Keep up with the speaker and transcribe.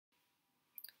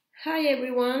Hi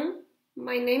everyone,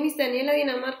 my name is Daniela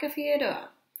Dinamarca Figueroa.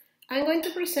 I'm going to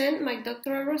present my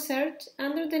doctoral research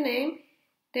under the name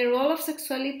The Role of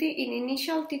Sexuality in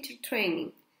Initial Teacher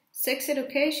Training, Sex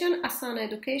Education as an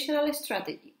Educational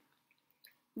Strategy.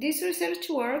 This research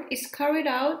work is carried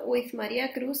out with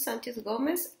María, Cruz, Sánchez,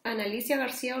 Gómez and Alicia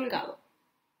García-Holgado.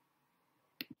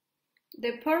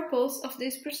 The purpose of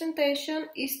this presentation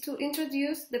is to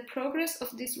introduce the progress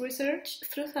of this research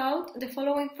throughout the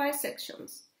following 5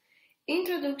 sections: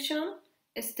 Introduction,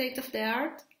 State of the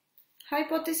Art,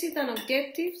 Hypotheses and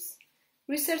Objectives,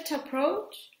 Research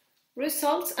Approach,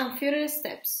 Results and Future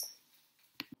Steps.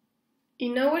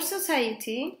 In our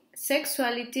society,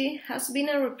 sexuality has been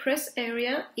a repressed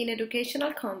area in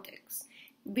educational contexts,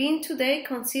 being today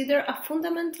considered a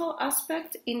fundamental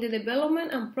aspect in the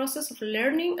development and process of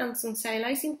learning and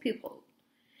socializing people.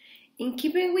 In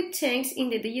keeping with change in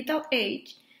the digital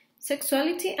age,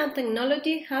 sexuality and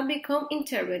technology have become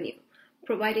intervenue,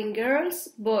 providing girls,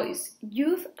 boys,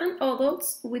 youth, and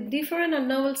adults with different and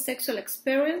novel sexual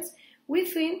experience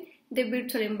within the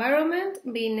virtual environment,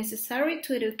 being necessary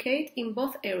to educate in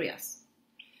both areas.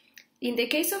 In the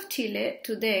case of Chile,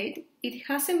 to date, it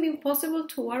hasn't been possible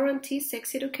to guarantee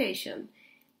sex education,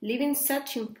 leaving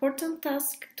such important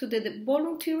task to the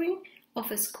volunteering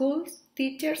of schools,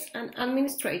 teachers, and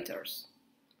administrators.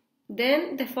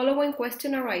 Then the following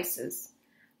question arises: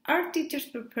 are teachers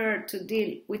prepared to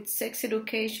deal with sex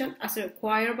education as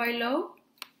required by law?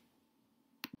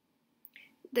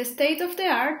 The state of the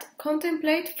art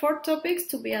contemplates 4 topics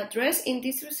to be addressed in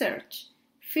this research.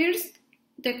 First,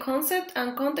 the concept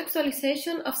and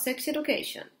contextualization of sex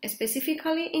education,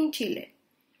 specifically in Chile.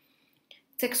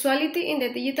 Sexuality in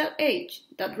the digital age,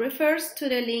 that refers to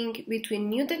the link between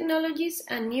new technologies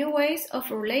and new ways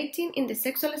of relating in the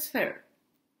sexual sphere.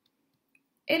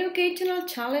 Educational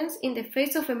challenge in the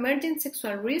face of emerging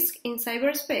sexual risk in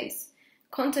cyberspace,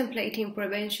 contemplating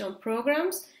prevention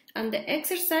programs and the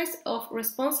exercise of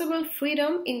responsible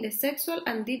freedom in the sexual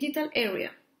and digital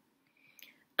area.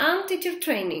 And teacher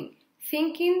training,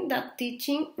 thinking that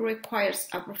teaching requires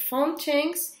a profound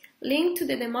change linked to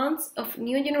the demands of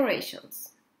new generations.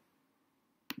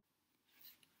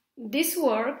 This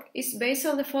work is based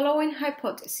on the following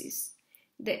hypotheses.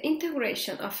 The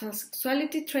integration of a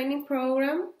sexuality training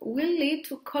program will lead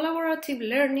to collaborative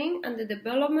learning and the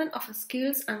development of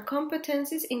skills and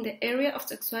competencies in the area of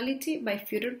sexuality by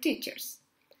future teachers.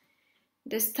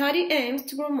 The study aims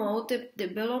to promote the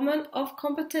development of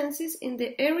competencies in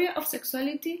the area of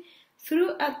sexuality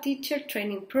through a teacher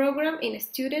training program in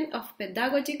student of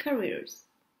pedagogy careers.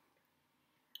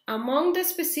 Among the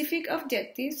specific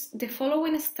objectives, the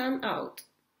following stand out.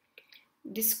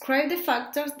 Describe the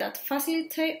factors that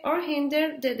facilitate or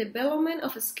hinder the development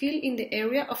of a skill in the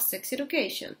area of sex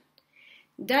education.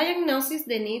 Diagnose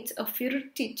the needs of future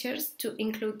teachers to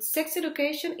include sex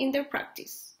education in their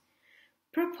practice.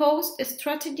 Propose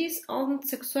strategies on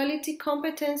sexuality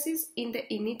competencies in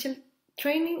the initial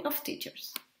training of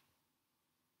teachers.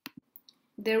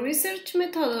 The research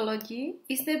methodology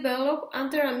is developed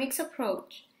under a mixed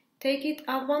approach, taking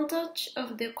advantage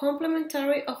of the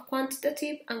complementary of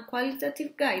quantitative and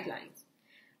qualitative guidelines.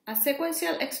 A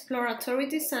sequential exploratory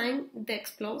design, the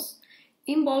EXPLOS,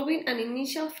 involving an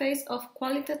initial phase of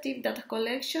qualitative data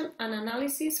collection and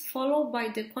analysis followed by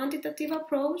the quantitative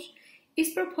approach, is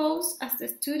proposed as the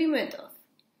study method.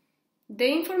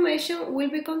 The information will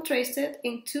be contrasted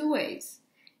in 2 ways.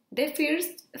 The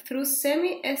first, through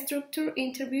semi-structured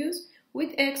interviews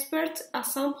with experts, a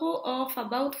sample of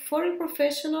about 40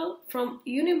 professionals from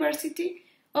University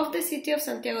of the City of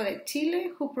Santiago de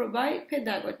Chile who provide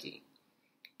pedagogy.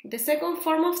 The second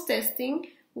form of testing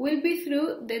will be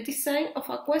through the design of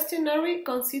a questionnaire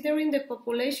considering the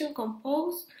population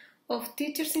composed of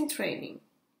teachers in training.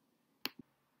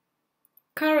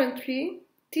 Currently,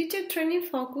 teacher training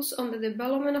focus on the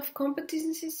development of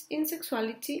competencies in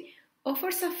sexuality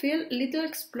offers a field little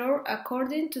explored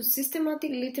according to systematic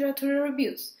literature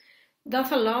reviews,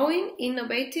 thus allowing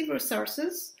innovative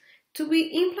resources to be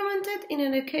implemented in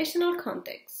an educational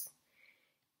context.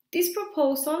 This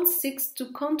proposal seeks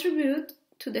to contribute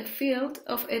to the field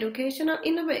of educational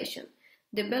innovation,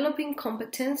 developing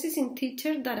competencies in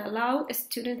teachers that allow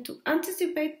students to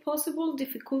anticipate possible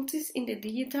difficulties in the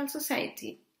digital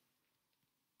society.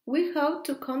 We hope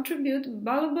to contribute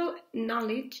valuable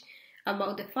knowledge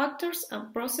about the factors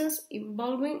and process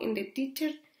involving in the teacher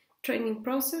training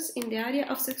process in the area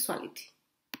of sexuality.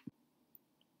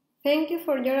 Thank you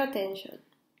for your attention.